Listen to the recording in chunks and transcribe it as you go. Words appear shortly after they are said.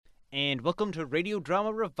And welcome to Radio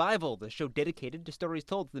Drama Revival, the show dedicated to stories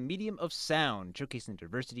told through the medium of sound, showcasing the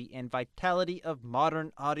diversity and vitality of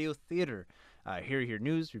modern audio theater. Here are your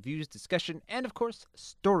news, reviews, discussion, and of course,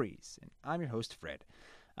 stories. And I'm your host, Fred.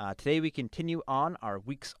 Today we continue on our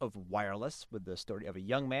weeks of wireless with the story of a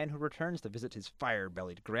young man who returns to visit his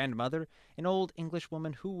fire-bellied grandmother, an old English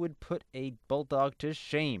woman who would put a bulldog to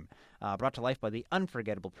shame, brought to life by the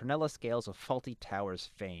unforgettable Prunella Scales of Fawlty Towers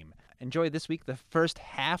fame. Enjoy this week the first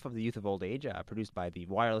half of The Youth of Old Age, produced by the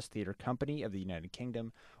Wireless Theatre Company of the United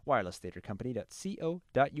Kingdom,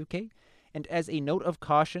 wirelesstheatrecompany.co.uk. And as a note of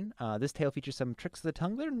caution, this tale features some tricks of the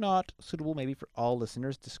tongue that are not suitable maybe for all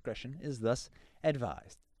listeners. Discretion is thus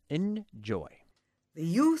advised. Enjoy. The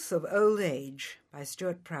Youth of Old Age by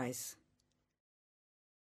Stuart Price.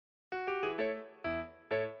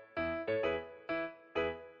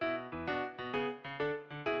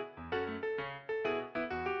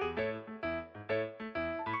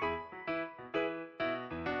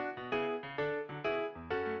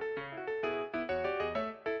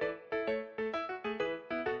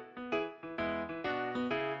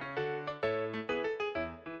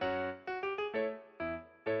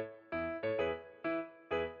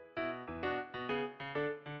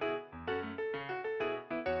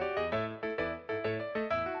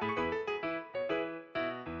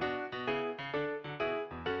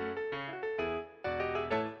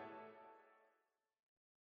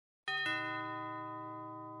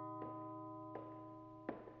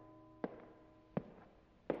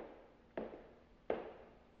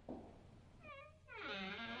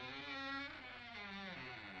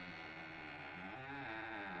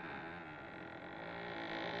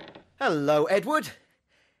 Hello, Edward.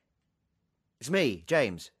 It's me,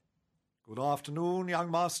 James. Good afternoon, young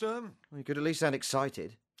master. Well, you could at least sound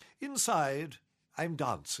excited. Inside, I'm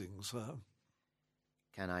dancing, sir.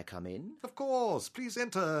 Can I come in? Of course. Please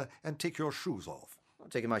enter and take your shoes off. I'm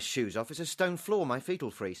not taking my shoes off. It's a stone floor. My feet will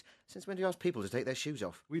freeze. Since when do you ask people to take their shoes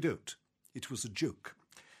off? We don't. It was a joke.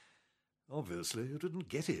 Obviously, you didn't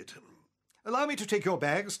get it. Allow me to take your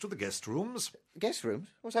bags to the guest rooms. Guest rooms?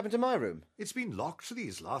 What's happened to my room? It's been locked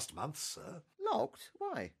these last months, sir. Locked?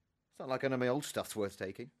 Why? It's not like any of my old stuff's worth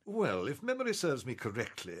taking. Well, if memory serves me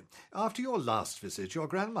correctly, after your last visit, your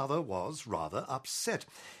grandmother was rather upset.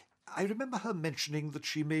 I remember her mentioning that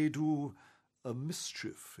she may do a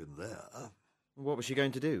mischief in there. What was she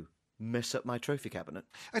going to do? Mess up my trophy cabinet?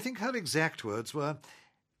 I think her exact words were,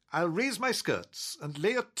 "I'll raise my skirts and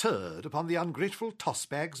lay a turd upon the ungrateful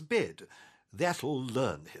tossbag's bed. That'll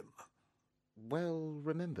learn him." Well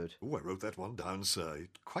remembered. Oh, I wrote that one down, sir.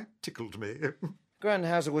 It quite tickled me. Gran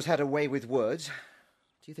has always had a way with words. Do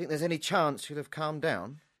you think there's any chance she'll have calmed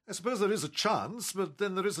down? I suppose there is a chance, but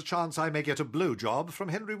then there is a chance I may get a blowjob from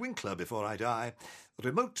Henry Winkler before I die.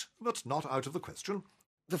 Remote, but not out of the question.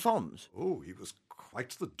 The Fonz? Oh, he was quite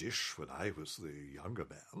the dish when I was the younger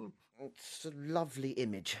man. It's a lovely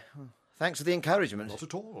image. Thanks for the encouragement. Not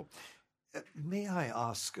at all. May I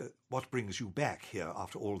ask what brings you back here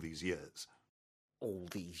after all these years? All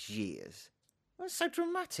these years? Well, it's so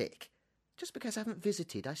dramatic. Just because I haven't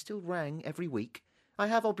visited, I still rang every week. I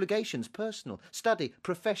have obligations, personal, study,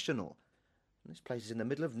 professional. This place is in the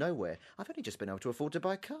middle of nowhere. I've only just been able to afford to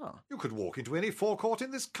buy a car. You could walk into any forecourt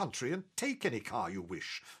in this country and take any car you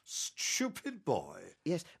wish. Stupid boy.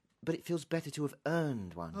 Yes, but it feels better to have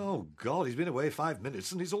earned one. Oh, God, he's been away 5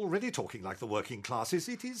 minutes and he's already talking like the working classes.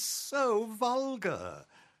 It is so vulgar.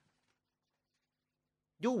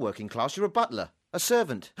 You're working class, you're a butler, a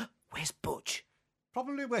servant. Where's Butch?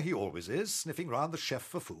 Probably where he always is, sniffing round the chef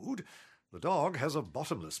for food. The dog has a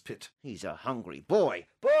bottomless pit. He's a hungry boy.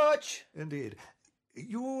 Butch! Indeed.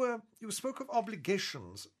 You spoke of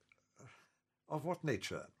obligations. Of what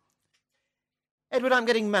nature? Edward, I'm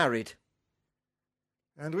getting married.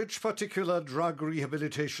 And which particular drug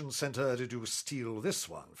rehabilitation centre did you steal this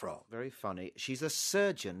one from? Very funny. She's a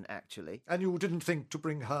surgeon, actually. And you didn't think to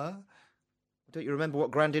bring her? Don't you remember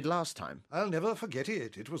what Gran did last time? I'll never forget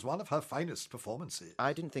it. It was one of her finest performances.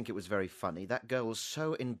 I didn't think it was very funny. That girl was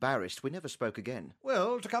so embarrassed we never spoke again.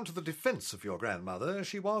 Well, to come to the defence of your grandmother,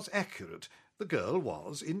 she was accurate. The girl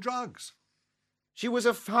was in drugs. She was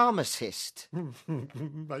a pharmacist.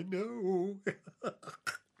 I know.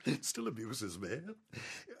 It still amuses me.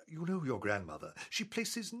 You know your grandmother. She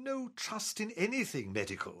places no trust in anything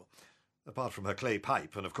medical, apart from her clay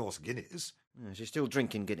pipe and, of course, Guinness. She's still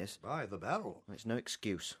drinking Guinness. By the barrel. It's no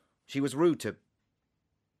excuse. She was rude to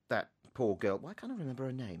that poor girl. Why can't I remember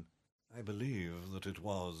her name? I believe that it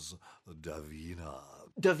was Davina.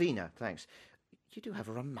 Davina, thanks. You do have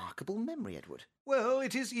a remarkable memory, Edward. Well,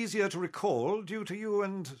 it is easier to recall due to you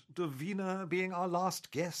and Davina being our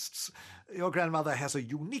last guests. Your grandmother has a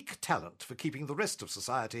unique talent for keeping the rest of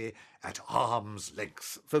society at arm's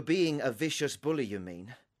length. For being a vicious bully, you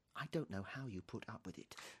mean? I don't know how you put up with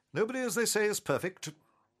it. Nobody, as they say, is perfect.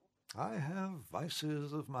 I have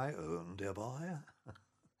vices of my own, dear boy.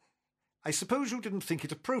 I suppose you didn't think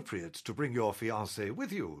it appropriate to bring your fiancé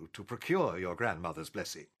with you to procure your grandmother's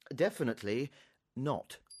blessing. Definitely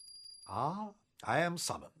not. Ah, I am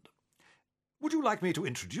summoned. Would you like me to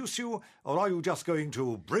introduce you, or are you just going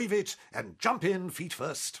to brave it and jump in feet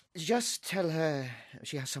first? Just tell her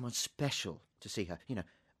she has someone special to see her. You know,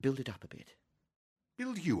 build it up a bit.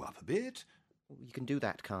 Build you up a bit? You can do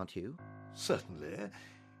that, can't you? Certainly.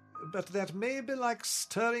 But that may be like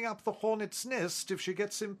stirring up the hornet's nest if she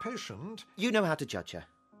gets impatient. You know how to judge her.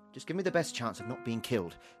 Just give me the best chance of not being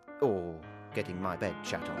killed, or getting my bed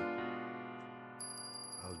shat on.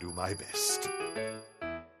 I'll do my best.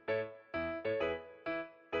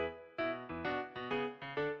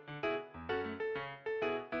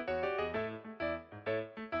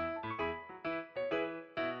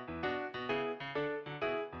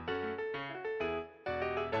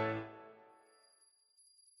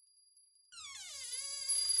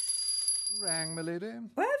 Rang, my lady?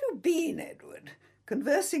 Where have you been, Edward?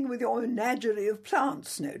 Conversing with your menagerie of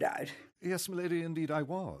plants, no doubt. Yes, my lady, indeed I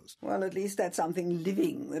was. Well, at least that's something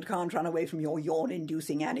living that can't run away from your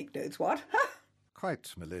yawn-inducing anecdotes, what? Ha!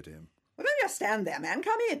 Quite, my lady. Well, don't just stand there, man.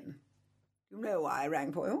 Come in. You know why I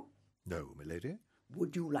rang for you? No, my lady.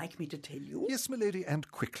 Would you like me to tell you? Yes, my lady, and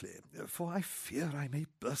quickly, for I fear I may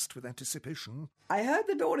burst with anticipation. I heard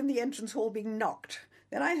the door in the entrance hall being knocked.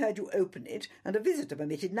 Then I heard you open it, and a visitor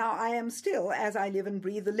permitted. Now I am still, as I live and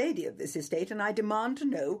breathe, the lady of this estate, and I demand to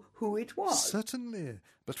know who it was. Certainly,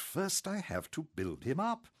 but first I have to build him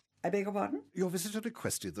up. I beg your pardon? Your visitor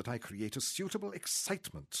requested that I create a suitable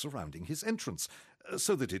excitement surrounding his entrance,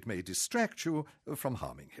 so that it may distract you from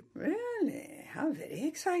harming him. Really? How very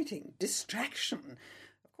exciting. Distraction.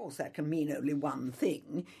 Of course, that can mean only one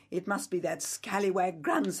thing. It must be that scallywag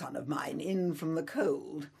grandson of mine in from the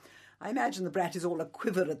cold. I imagine the brat is all a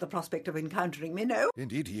quiver at the prospect of encountering me, no?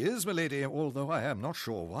 Indeed he is, my lady, although I am not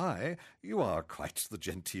sure why. You are quite the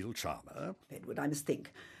genteel charmer. Edward, I must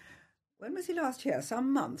think. When was he last here?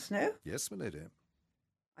 Some months, no? Yes, my lady.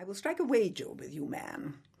 I will strike a wager with you,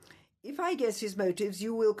 man. If I guess his motives,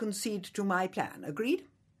 you will concede to my plan. Agreed?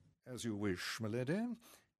 As you wish, my lady.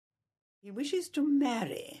 He wishes to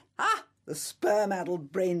marry. Ah! The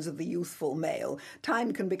sperm-addled brains of the youthful male.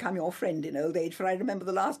 Time can become your friend in old age, for I remember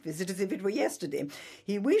the last visit as if it were yesterday.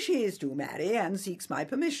 He wishes to marry and seeks my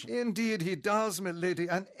permission. Indeed he does, my lady.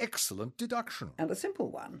 An excellent deduction. And a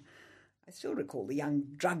simple one. I still recall the young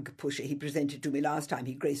drug pusher he presented to me last time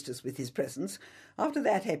he graced us with his presence. After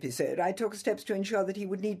that episode, I took steps to ensure that he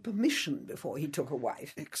would need permission before he took a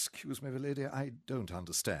wife. Excuse me, my lady, I don't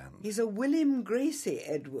understand. He's a William Gracie,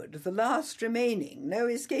 Edward, the last remaining. No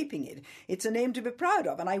escaping it. It's a name to be proud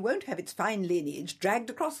of, and I won't have its fine lineage dragged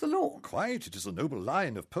across the lawn. Quite. It is a noble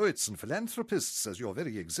line of poets and philanthropists, as your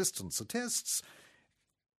very existence attests.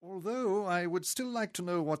 Although I would still like to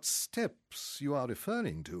know what steps you are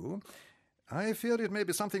referring to. I fear it may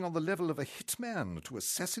be something on the level of a hitman to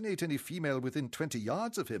assassinate any female within 20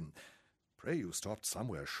 yards of him. Pray you stopped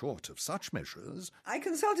somewhere short of such measures. I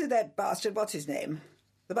consulted that bastard. What's his name?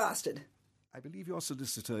 The bastard. I believe your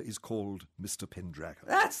solicitor is called Mr. Pendragon.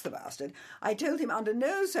 That's the bastard. I told him under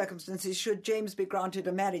no circumstances should James be granted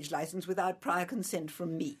a marriage licence without prior consent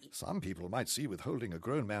from me. Some people might see withholding a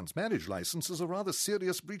grown man's marriage licence as a rather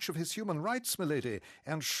serious breach of his human rights, my lady,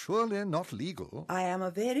 and surely not legal. I am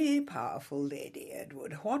a very powerful lady,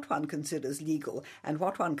 Edward. What one considers legal and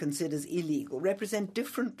what one considers illegal represent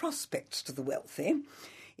different prospects to the wealthy.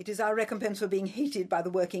 It is our recompense for being hated by the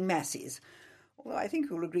working masses. Although I think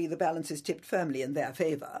you'll agree the balance is tipped firmly in their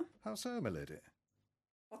favour. How so, my lady?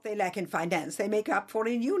 What they lack in finance they make up for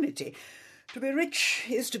in unity. To be rich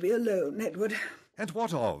is to be alone, Edward. And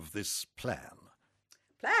what of this plan?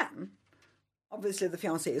 Plan? Obviously the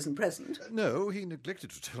fiancé isn't present. No, he neglected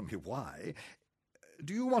to tell me why.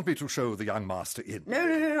 Do you want me to show the young master in?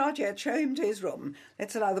 No, not yet. Show him to his room.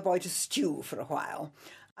 Let's allow the boy to stew for a while.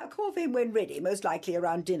 I'll call for him when ready, most likely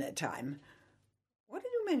around dinner time. What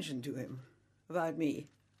did you mention to him? About me?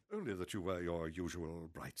 Only that you were your usual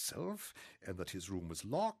bright self, and that his room was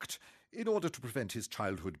locked, in order to prevent his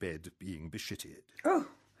childhood bed being beshitted. Oh,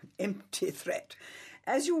 an empty threat.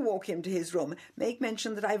 As you walk him to his room, make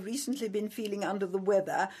mention that I've recently been feeling under the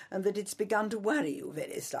weather and that it's begun to worry you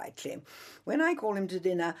very slightly. When I call him to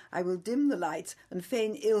dinner, I will dim the lights and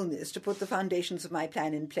feign illness to put the foundations of my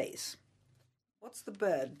plan in place. What's the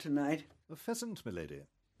bird tonight? A pheasant, milady.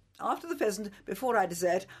 After the pheasant, before I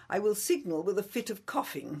desert, I will signal with a fit of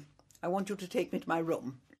coughing. I want you to take me to my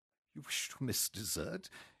room. You wish to miss dessert?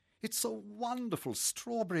 It's a wonderful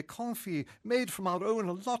strawberry confit made from our own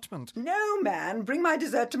allotment. No, man, bring my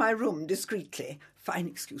dessert to my room discreetly. Fine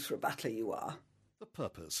excuse for a butler you are. The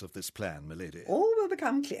purpose of this plan, milady. All will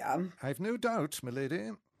become clear. I've no doubt, milady.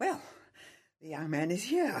 Well, the young man is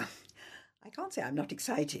here. I can't say I'm not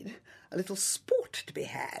excited. A little sport to be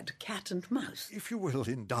had, cat and mouse. If you will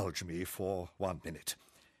indulge me for 1 minute.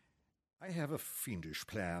 I have a fiendish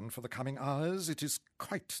plan for the coming hours. It is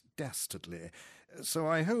quite dastardly, so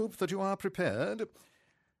I hope that you are prepared.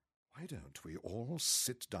 Why don't we all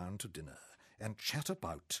sit down to dinner and chat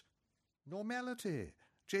about normality,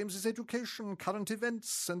 James's education, current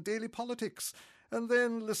events, and daily politics, and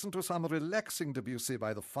then listen to some relaxing Debussy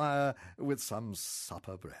by the fire with some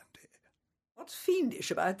supper brandy. What's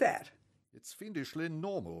fiendish about that? It's fiendishly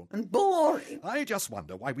normal. And boring. I just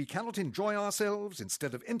wonder why we cannot enjoy ourselves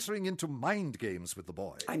instead of entering into mind games with the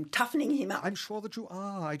boy. I'm toughening him up. I'm sure that you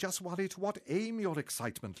are. I just worry to what aim your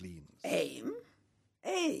excitement leans. Aim?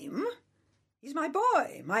 Aim? He's my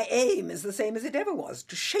boy. My aim is the same as it ever was,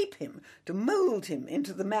 to shape him, to mould him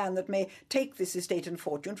into the man that may take this estate and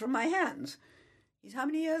fortune from my hands. He's how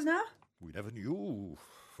many years now? We never knew.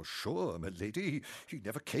 For sure, my lady. He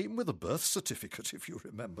never came with a birth certificate, if you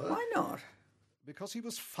remember. Why not? Because he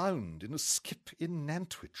was found in a skip in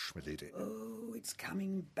Nantwich, my lady. Oh, it's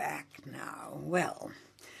coming back now. Well,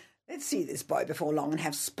 let's see this boy before long and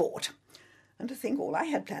have sport. And to think all I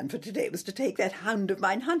had planned for today was to take that hound of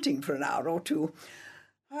mine hunting for an hour or two.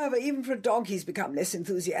 However, even for a dog he's become less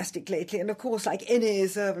enthusiastic lately, and of course, like any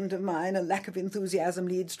servant of mine, a lack of enthusiasm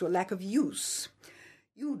leads to a lack of use.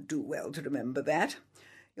 You do well to remember that.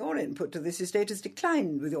 Your input to this estate has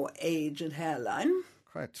declined with your age and hairline.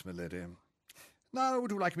 Quite, my lady. Now, would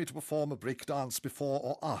you like me to perform a break dance before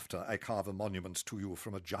or after I carve a monument to you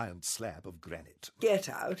from a giant slab of granite? Get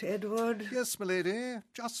out, Edward. Yes, my lady.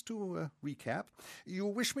 Just to recap, you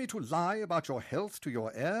wish me to lie about your health to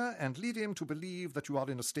your heir and lead him to believe that you are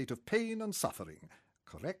in a state of pain and suffering,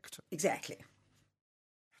 correct? Exactly.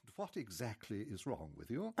 And what exactly is wrong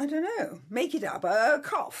with you? I don't know. Make it up. A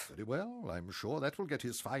cough. Very well. I'm sure that will get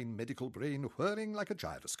his fine medical brain whirring like a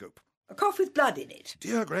gyroscope. A cough with blood in it.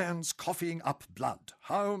 Dear Grand's coughing up blood.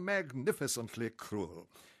 How magnificently cruel.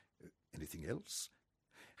 Anything else?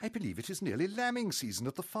 I believe it is nearly lambing season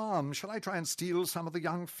at the farm. Shall I try and steal some of the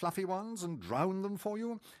young fluffy ones and drown them for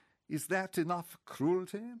you? Is that enough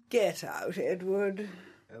cruelty? Get out, Edward.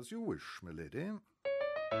 As you wish, my lady.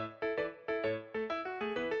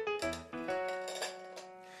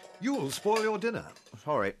 You'll spoil your dinner.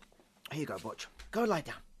 Sorry. Here you go, Butch. Go lie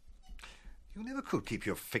down. You never could keep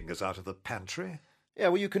your fingers out of the pantry. Yeah,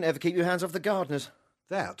 well, you couldn't ever keep your hands off the gardeners.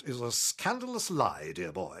 That is a scandalous lie,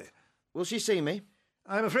 dear boy. Will she see me?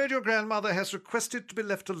 I'm afraid your grandmother has requested to be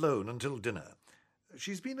left alone until dinner.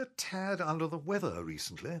 She's been a tad under the weather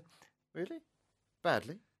recently. Really?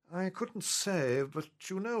 Badly? I couldn't say, but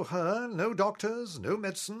you know her. No doctors, no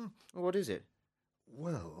medicine. What is it?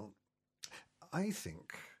 Well, I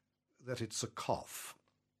think that it's a cough.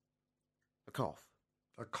 A cough?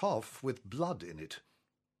 A cough with blood in it.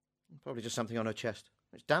 Probably just something on her chest.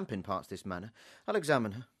 It's damp in parts this manner. I'll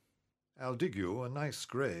examine her. I'll dig you a nice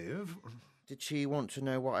grave. Did she want to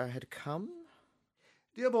know why I had come?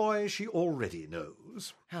 Dear boy, she already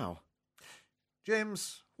knows. How?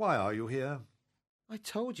 James, why are you here? I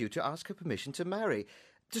told you to ask her permission to marry.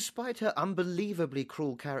 Despite her unbelievably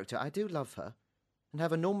cruel character, I do love her and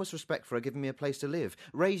have enormous respect for her giving me a place to live,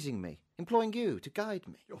 raising me, employing you to guide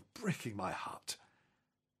me. You're breaking my heart.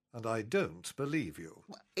 And I don't believe you.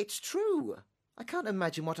 It's true. I can't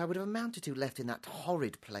imagine what I would have amounted to left in that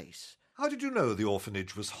horrid place. How did you know the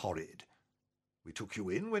orphanage was horrid? We took you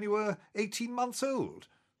in when you were 18 months old.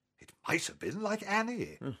 It might have been like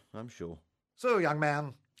Annie. I'm sure. So, young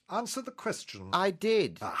man, answer the question. I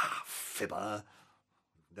did. Ah, fibber.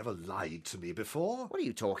 You've never lied to me before. What are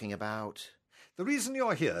you talking about? The reason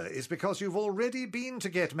you're here is because you've already been to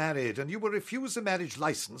get married and you were refused a marriage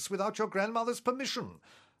license without your grandmother's permission.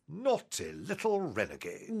 Naughty little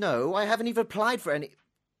renegade. No, I haven't even applied for any...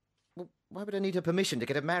 Well, why would I need her permission to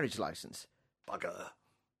get a marriage license? Bugger.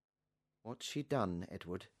 What's she done,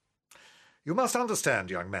 Edward? You must understand,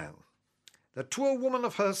 young man, that to a woman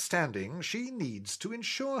of her standing, she needs to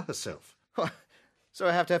insure herself. So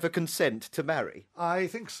I have to have her consent to marry? I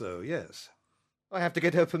think so, yes. I have to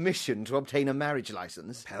get her permission to obtain a marriage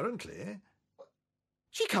license? Apparently.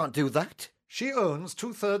 She can't do that. She owns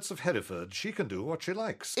 2/3 of Hereford. She can do what she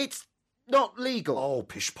likes. It's not legal. Oh,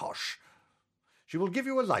 pish-posh. She will give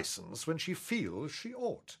you a licence when she feels she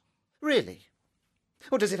ought. Really?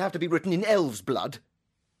 Or does it have to be written in elves' blood?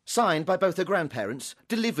 Signed by both her grandparents,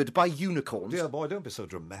 delivered by unicorns? Dear boy, don't be so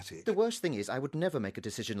dramatic. The worst thing is I would never make a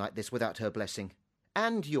decision like this without her blessing.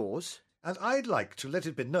 And yours. And I'd like to let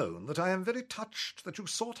it be known that I am very touched that you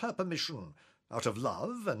sought her permission, out of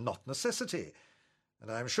love and not necessity.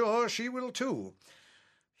 And I'm sure she will too.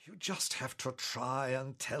 You just have to try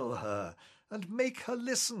and tell her, and make her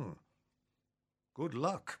listen. Good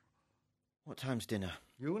luck. What time's dinner?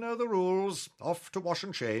 You know the rules. Off to wash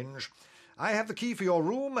and change. I have the key for your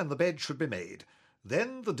room, and the bed should be made.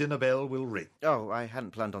 Then the dinner bell will ring. Oh, I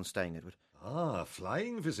hadn't planned on staying, Edward. Ah,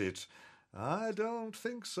 flying visit. I don't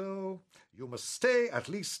think so. You must stay at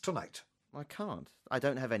least tonight. I can't. I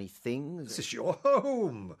don't have any things. This is your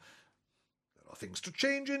home. There are things to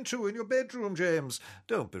change into in your bedroom, James.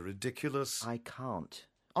 Don't be ridiculous. I can't.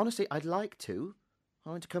 Honestly, I'd like to. I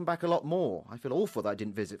want to come back a lot more. I feel awful that I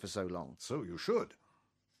didn't visit for so long. So you should.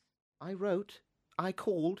 I wrote. I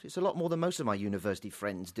called. It's a lot more than most of my university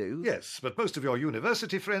friends do. Yes, but most of your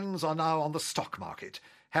university friends are now on the stock market,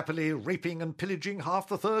 happily raping and pillaging half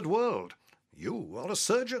the third world. You are a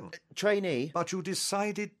surgeon. Trainee. But you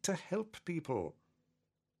decided to help people.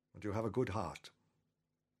 And you have a good heart.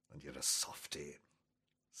 And you're a softie.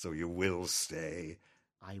 So you will stay.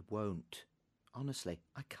 I won't. Honestly,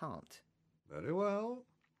 I can't. Very well.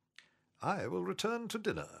 I will return to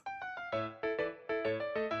dinner.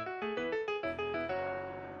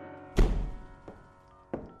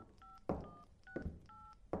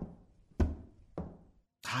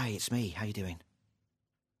 Hi, it's me. How you doing?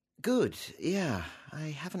 Good, yeah. I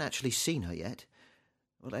haven't actually seen her yet.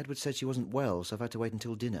 Well, Edward said she wasn't well, so I've had to wait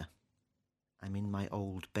until dinner. I'm in my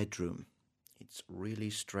old bedroom. It's really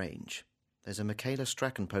strange. There's a Michaela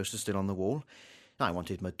Strachan poster still on the wall. I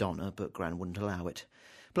wanted Madonna, but Gran wouldn't allow it.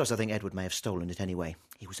 Plus, I think Edward may have stolen it anyway.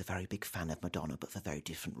 He was a very big fan of Madonna, but for very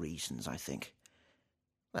different reasons, I think.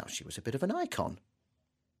 Well, she was a bit of an icon.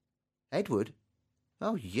 Edward?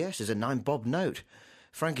 Oh, yes, there's a 9-bob note.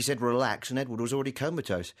 Frankie said relax, and Edward was already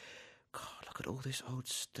comatose. God, look at all this old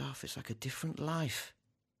stuff. It's like a different life.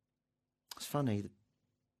 It's funny,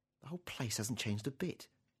 the whole place hasn't changed a bit.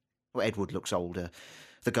 Well, Edward looks older.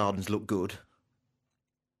 The gardens look good.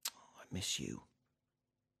 Oh, I miss you.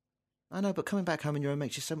 I know, but coming back home on your own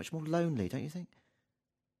makes you so much more lonely, don't you think?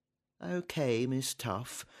 OK, Miss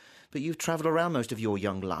Tough, but you've travelled around most of your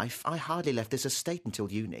young life. I hardly left this estate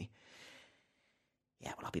until uni.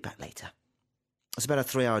 Yeah, well, I'll be back later. It's about a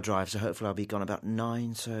 3-hour drive, so hopefully I'll be gone about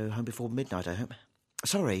 9, so home before midnight, I hope.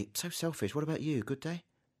 Sorry, so selfish. What about you? Good day?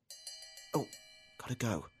 Oh, gotta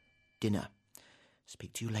go. Dinner.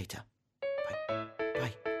 Speak to you later. Bye.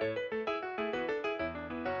 Bye.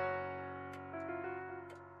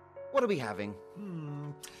 What are we having?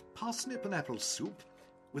 Parsnip and apple soup,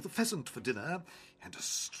 with a pheasant for dinner, and a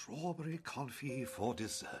strawberry confit for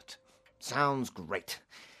dessert. Sounds great.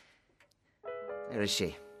 Where is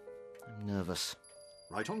she? I'm nervous.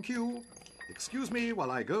 Right on cue. Excuse me while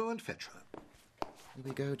I go and fetch her. Here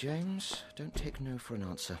we go, James. Don't take no for an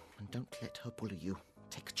answer, and don't let her bully you.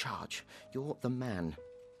 Take charge. You're the man.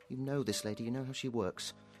 You know this lady. You know how she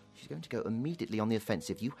works. She's going to go immediately on the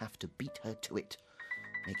offensive. You have to beat her to it.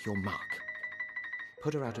 Make your mark.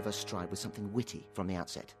 Put her out of her stride with something witty from the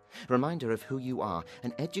outset. Remind her of who you are.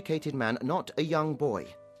 An educated man, not a young boy.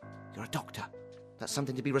 You're a doctor. That's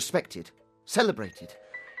something to be respected. Celebrated.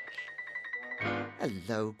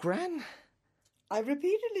 Hello, Gran. I've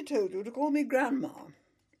repeatedly told you to call me Grandma.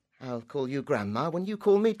 I'll call you Grandma when you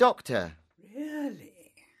call me Doctor. Really?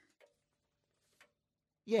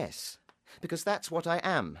 Yes, because that's what I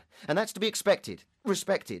am, and that's to be expected.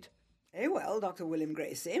 Respected. Very well, Dr. William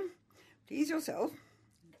Gracie. Please yourself.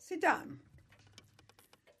 Sit down.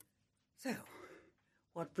 So,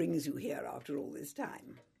 what brings you here after all this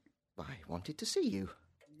time? I wanted to see you.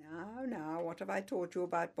 Now, what have I taught you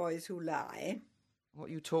about boys who lie? What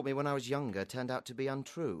you taught me when I was younger turned out to be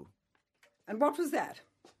untrue. And what was that?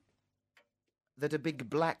 That a big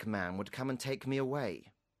black man would come and take me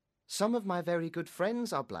away. Some of my very good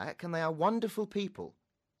friends are black, and they are wonderful people.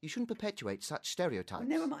 You shouldn't perpetuate such stereotypes. Oh,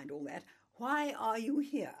 never mind all that. Why are you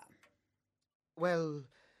here? Well,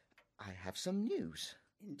 I have some news.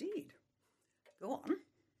 Indeed. Go on.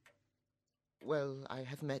 Well, I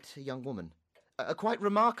have met a young woman. A quite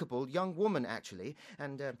remarkable young woman, actually.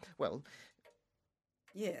 And, well...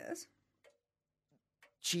 Yes?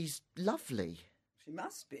 She's lovely. She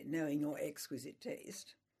must be, knowing your exquisite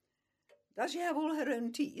taste. Does she have all her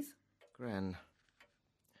own teeth? Gran.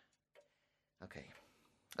 OK.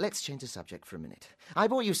 Let's change the subject for a minute. I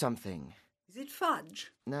bought you something. Is it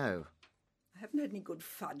fudge? No. I haven't had any good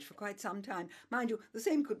fudge for quite some time. Mind you, the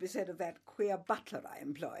same could be said of that queer butler I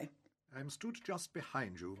employ. I'm stood just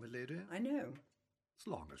behind you, milady. I know. As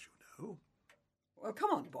long as you know. Well,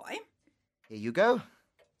 come on, boy. Here you go.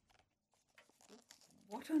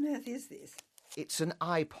 What on earth is this? It's an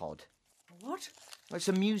iPod. What? It's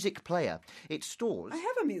a music player. It stores... I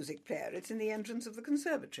have a music player. It's in the entrance of the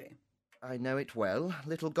conservatory. I know it well.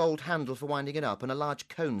 Little gold handle for winding it up and a large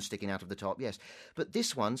cone sticking out of the top, yes. But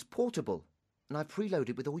this one's portable, and I've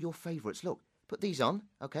preloaded with all your favourites. Look, put these on,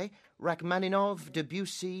 OK? Rachmaninoff,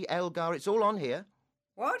 Debussy, Elgar, it's all on here.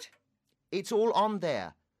 What? It's all on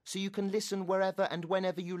there, so you can listen wherever and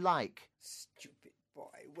whenever you like. Stupid boy,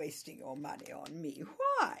 wasting your money on me.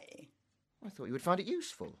 Why? I thought you would find it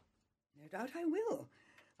useful. No doubt I will.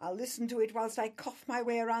 I'll listen to it whilst I cough my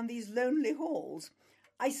way around these lonely halls,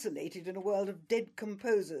 isolated in a world of dead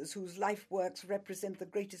composers whose life works represent the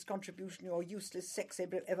greatest contribution your useless sex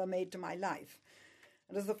ever made to my life.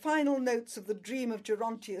 And as the final notes of the dream of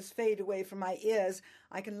Gerontius fade away from my ears,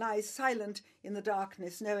 I can lie silent in the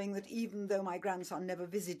darkness, knowing that even though my grandson never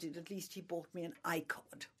visited, at least he bought me an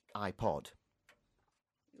iPod. iPod?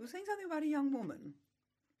 You were saying something about a young woman.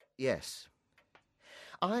 Yes.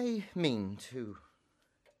 I mean to...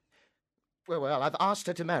 Well, I've asked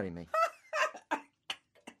her to marry me.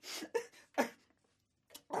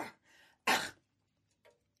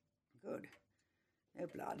 Good. No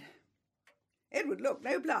blood. Edward, look,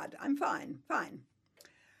 no blood. I'm fine.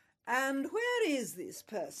 And where is this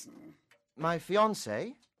person? My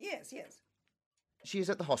fiancée? Yes. She is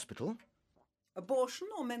at the hospital. Abortion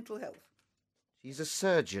or mental health? She's a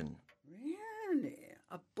surgeon. Really?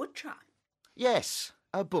 A butcher? Yes,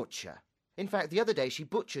 a butcher. In fact, the other day she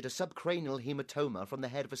butchered a subcranial hematoma from the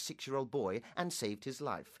head of a 6-year-old boy and saved his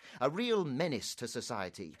life. A real menace to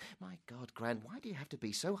society. My God, Gran, why do you have to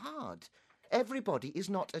be so hard? Everybody is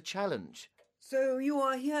not a challenge. So you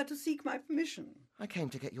are here to seek my permission? I came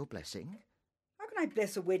to get your blessing. How can I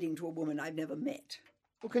bless a wedding to a woman I've never met?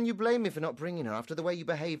 Well, can you blame me for not bringing her after the way you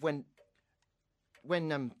behaved when...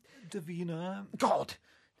 Davina? God!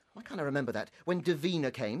 Why can't I remember that? When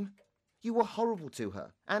Davina came, you were horrible to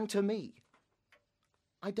her, and to me.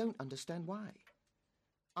 I don't understand why.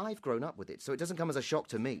 I've grown up with it, so it doesn't come as a shock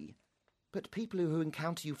to me. But people who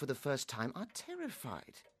encounter you for the first time are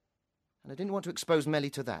terrified. And I didn't want to expose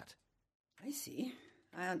Melly to that. I see.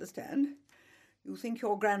 I understand. You think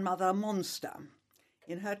your grandmother a monster.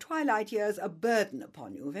 In her twilight years, a burden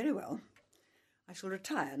upon you. Very well. I shall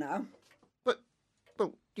retire now.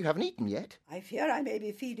 But you haven't eaten yet. I fear I may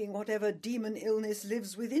be feeding whatever demon illness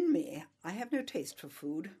lives within me. I have no taste for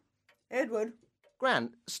food. Edward.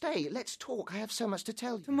 Gran, stay. Let's talk. I have so much to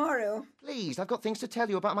tell you. Tomorrow. Please, I've got things to tell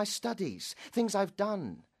you about my studies, things I've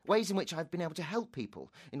done, ways in which I've been able to help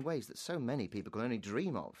people, in ways that so many people can only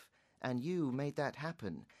dream of. And you made that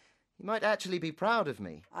happen. You might actually be proud of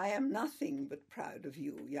me. I am nothing but proud of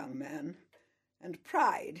you, young man. And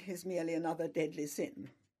pride is merely another deadly sin.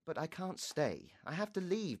 But I can't stay. I have to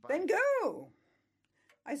leave. Then go.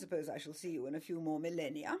 I suppose I shall see you in a few more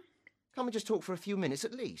millennia. Can't we just talk for a few minutes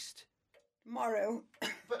at least? Tomorrow.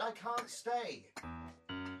 But I can't stay.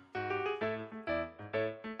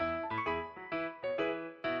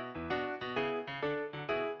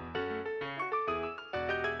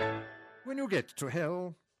 When you get to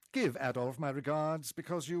hell, give Adolf my regards,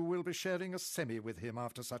 because you will be sharing a semi with him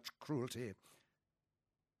after such cruelty.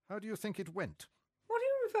 How do you think it went? What are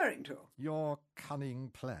you referring to? Your cunning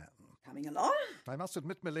plan. Coming along? I must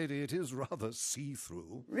admit, milady, it is rather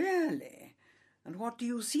see-through. Really? And what do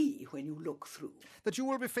you see when you look through? That you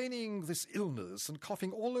will be feigning this illness and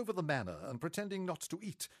coughing all over the manor and pretending not to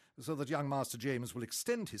eat, so that young Master James will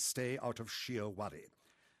extend his stay out of sheer worry,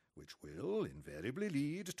 which will invariably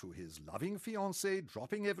lead to his loving fiancée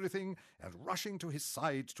dropping everything and rushing to his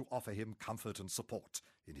side to offer him comfort and support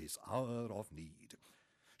in his hour of need.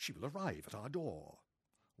 She will arrive at our door,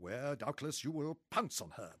 where doubtless you will pounce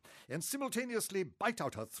on her and simultaneously bite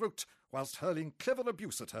out her throat whilst hurling clever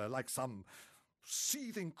abuse at her like some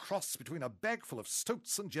seething cross between a bag full of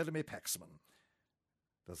stoats and Jeremy Paxman.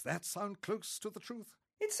 Does that sound close to the truth?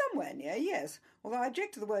 It's somewhere near, yes, although I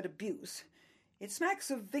object to the word abuse. It smacks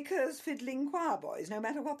of vicars fiddling choir boys, no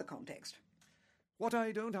matter what the context. What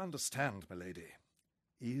I don't understand, milady,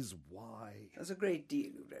 is why. There's a great deal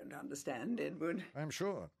you don't understand, Edward. I'm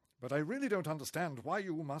sure, but I really don't understand why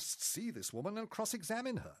you must see this woman and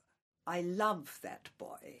cross-examine her. I love that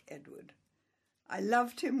boy, Edward. I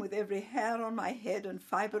loved him with every hair on my head and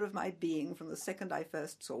fibre of my being from the second I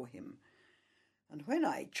first saw him. And when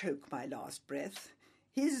I choke my last breath,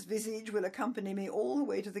 his visage will accompany me all the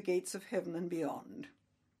way to the gates of heaven and beyond.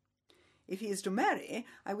 If he is to marry,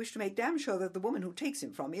 I wish to make damn sure that the woman who takes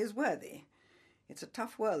him from me is worthy. It's a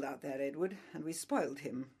tough world out there, Edward, and we spoiled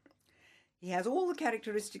him. He has all the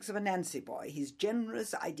characteristics of a Nancy boy. He's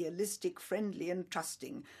generous, idealistic, friendly and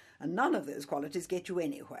trusting, and none of those qualities get you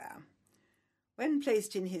anywhere. When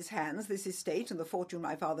placed in his hands, this estate and the fortune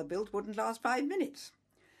my father built wouldn't last 5 minutes.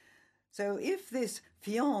 So if this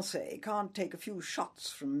fiancée can't take a few shots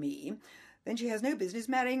from me, then she has no business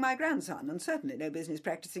marrying my grandson, and certainly no business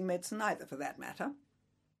practising medicine either, for that matter.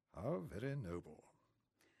 How very noble.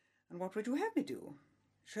 And what would you have me do?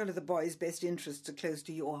 Surely the boy's best interests are close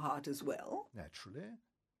to your heart as well. Naturally.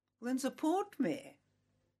 Then support me.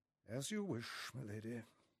 As you wish, my lady.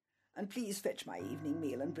 And please fetch my evening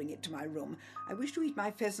meal and bring it to my room. I wish to eat my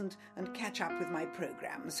pheasant and catch up with my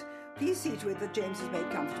programmes. Please see to it that James is made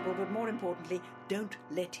comfortable, but more importantly, don't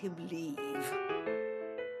let him leave.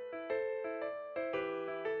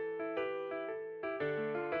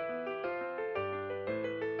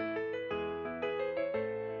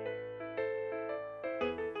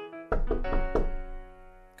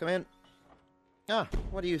 Come in.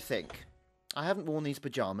 What do you think? I haven't worn these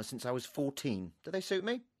pyjamas since I was 14. Do they suit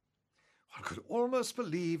me? One could almost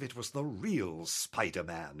believe it was the real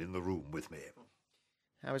Spider-Man in the room with me.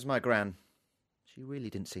 How is my gran? She really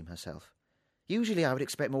didn't seem herself. Usually I would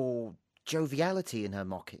expect more joviality in her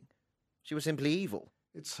mocking. She was simply evil.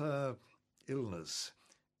 It's her illness.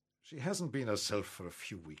 She hasn't been herself for a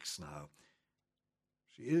few weeks now.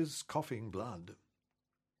 She is coughing blood.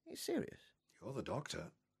 Are you serious? You're the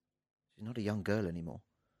doctor. She's not a young girl anymore.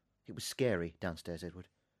 It was scary downstairs, Edward.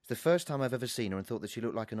 It's the first time I've ever seen her and thought that she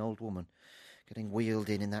looked like an old woman. Getting wheeled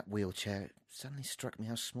in that wheelchair, it suddenly struck me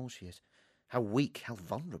how small she is. How weak, how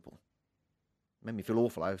vulnerable. It made me feel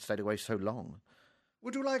awful I stayed away so long.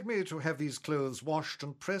 Would you like me to have these clothes washed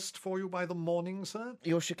and pressed for you by the morning, sir?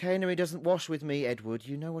 Your chicanery doesn't wash with me, Edward.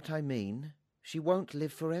 You know what I mean. She won't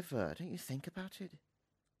live forever. Don't you think about it?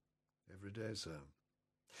 Every day, sir.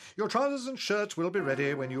 Your trousers and shirt will be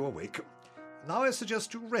ready when you awake. Now I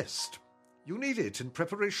suggest you rest. You need it in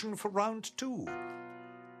preparation for round 2.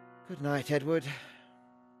 Good night, Edward.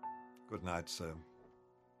 Good night, sir.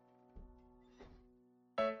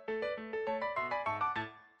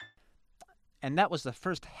 And that was the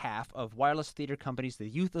first half of Wireless Theatre Company's The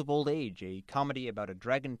Youth of Old Age, a comedy about a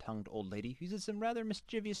dragon-tongued old lady who uses some rather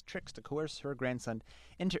mischievous tricks to coerce her grandson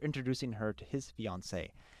into introducing her to his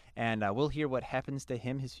fiancée. And we'll hear what happens to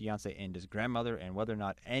him, his fiancée, and his grandmother, and whether or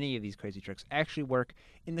not any of these crazy tricks actually work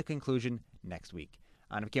in the conclusion next week.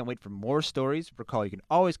 And if you can't wait for more stories, recall you can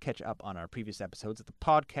always catch up on our previous episodes at the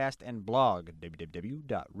podcast and blog at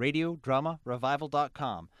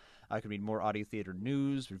www.radiodramarevival.com. You can read more audio theater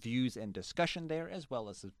news, reviews, and discussion there, as well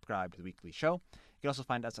as subscribe to the weekly show. You can also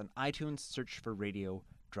find us on iTunes. Search for Radio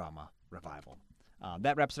Drama Revival.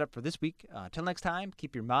 That wraps it up for this week. Till next time,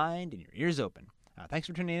 keep your mind and your ears open. Thanks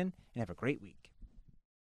for tuning in, and have a great week.